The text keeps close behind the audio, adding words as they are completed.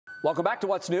Welcome back to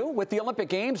What's New. With the Olympic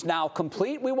Games now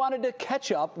complete, we wanted to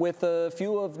catch up with a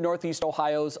few of Northeast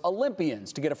Ohio's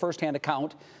Olympians to get a firsthand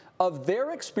account of their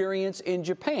experience in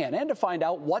Japan and to find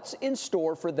out what's in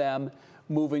store for them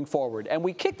moving forward. And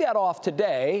we kicked that off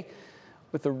today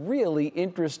with a really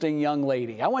interesting young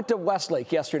lady. I went to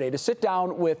Westlake yesterday to sit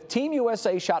down with Team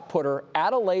USA shot putter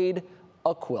Adelaide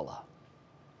Aquilla.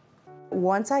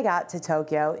 Once I got to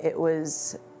Tokyo,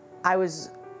 I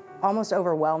was almost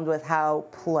overwhelmed with how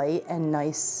polite and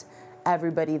nice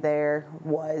everybody there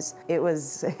was. It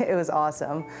was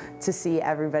awesome to see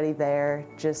everybody there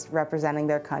just representing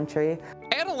their country.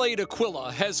 Adelaide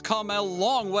Aquilla has come a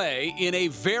long way in a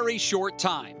very short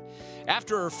time.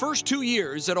 After her first 2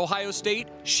 years at Ohio State,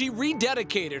 she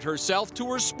rededicated herself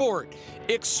to her sport,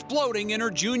 exploding in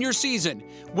her junior season,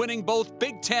 winning both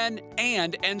Big Ten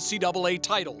and NCAA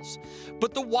titles.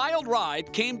 But the wild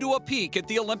ride came to a peak at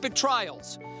the Olympic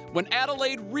trials, when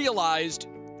Adelaide realized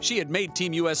she had made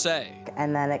Team USA.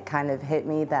 And then it kind of hit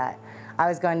me that I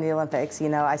was going to the Olympics. You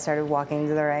know, I started walking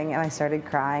to the ring and I started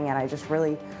crying, and I just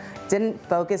really didn't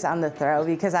focus on the throw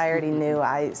because I already knew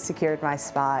I secured my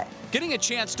spot. Getting a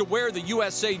chance to wear the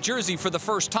USA jersey for the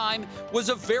first time was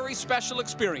a very special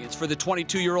experience for the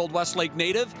 22-year-old Westlake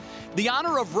native. The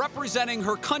honor of representing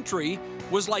her country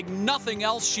was like nothing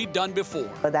else she'd done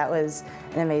before. But that was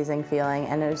an amazing feeling,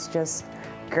 and it was just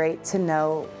great to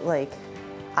know, like,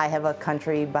 I have a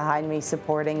country behind me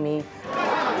supporting me.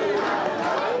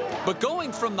 But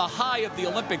going from the high of the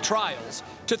Olympic trials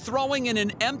to throwing in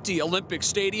an empty Olympic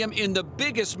stadium in the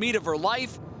biggest meet of her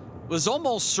life was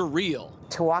almost surreal.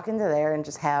 To walk into there and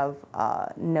just have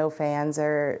no fans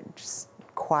or just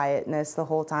quietness the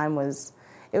whole time was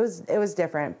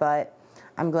different, but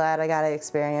I'm glad I got to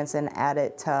experience and add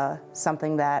it to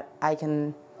something that I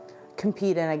can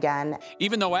compete in again.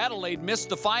 Even though Adelaide missed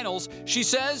the finals, she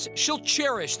says she'll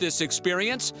cherish this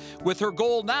experience, with her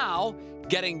goal now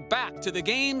getting back to the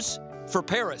games for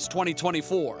Paris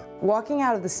 2024. Walking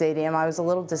out of the stadium, I was a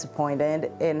little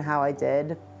disappointed in how I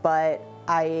did, but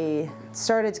I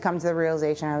started to come to the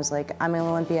realization. I was like, I'm an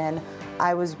Olympian.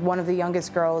 I was one of the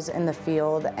youngest girls in the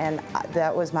field, and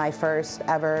that was my first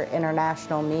ever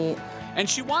international meet. And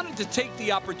she wanted to take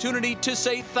the opportunity to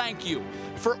say thank you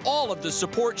for all of the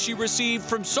support she received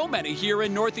from so many here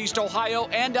in Northeast Ohio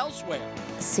and elsewhere.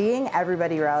 Seeing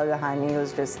everybody rally behind me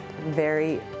was just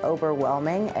very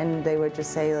overwhelming, and they would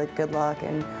just say, like, good luck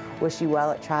and wish you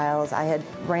well at trials. I had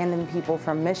random people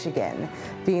from Michigan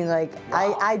being like,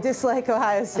 wow, I dislike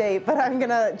Ohio State, but I'm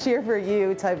gonna cheer for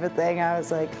you, type of thing. I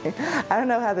was like, I don't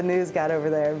know how the news got over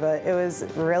there, but it was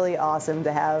really awesome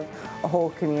to have a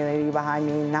whole community behind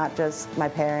me, not just my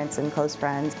parents and close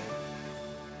friends.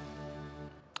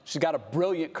 She's got a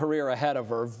brilliant career ahead of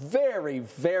her. Very,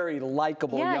 very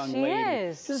likable young lady. Yeah, she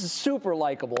is. This is super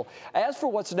likable. As for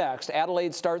what's next,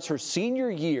 Adelaide starts her senior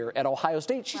year at Ohio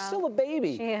State. She's still a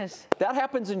baby. She is. That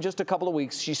happens in just a couple of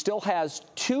weeks. She still has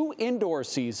 2 indoor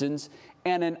seasons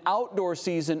and an outdoor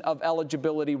season of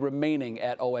eligibility remaining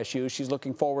at OSU. She's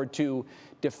looking forward to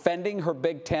defending her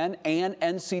Big Ten and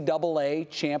NCAA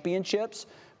championships,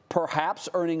 perhaps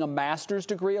earning a master's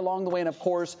degree along the way. And of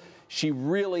course, she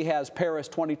really has Paris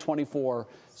 2024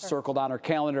 circled on her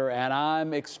calendar, and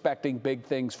I'm expecting big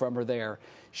things from her there.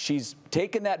 She's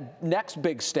taken that next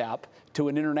big step to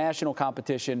an international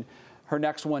competition. Her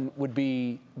next one would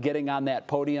be getting on that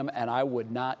podium, and I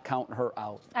would not count her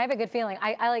out. I have a good feeling.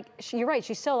 You're right.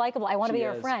 She's so likable. I want to be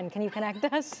her friend. Can you connect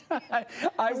us?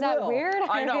 Is that weird?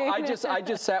 I know. I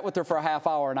just sat with her for a half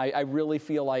hour, and I really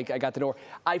feel like I got to know her.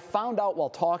 I found out while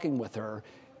talking with her,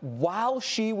 while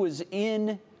she was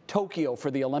in Tokyo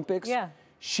for the Olympics,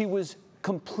 she was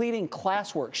completing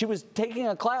classwork. She was taking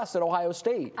a class at Ohio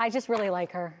State. I just really like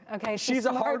her. Okay, she's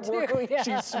a hard worker. Yeah.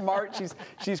 She's smart.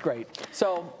 She's great.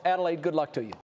 So, Adelaide, good luck to you.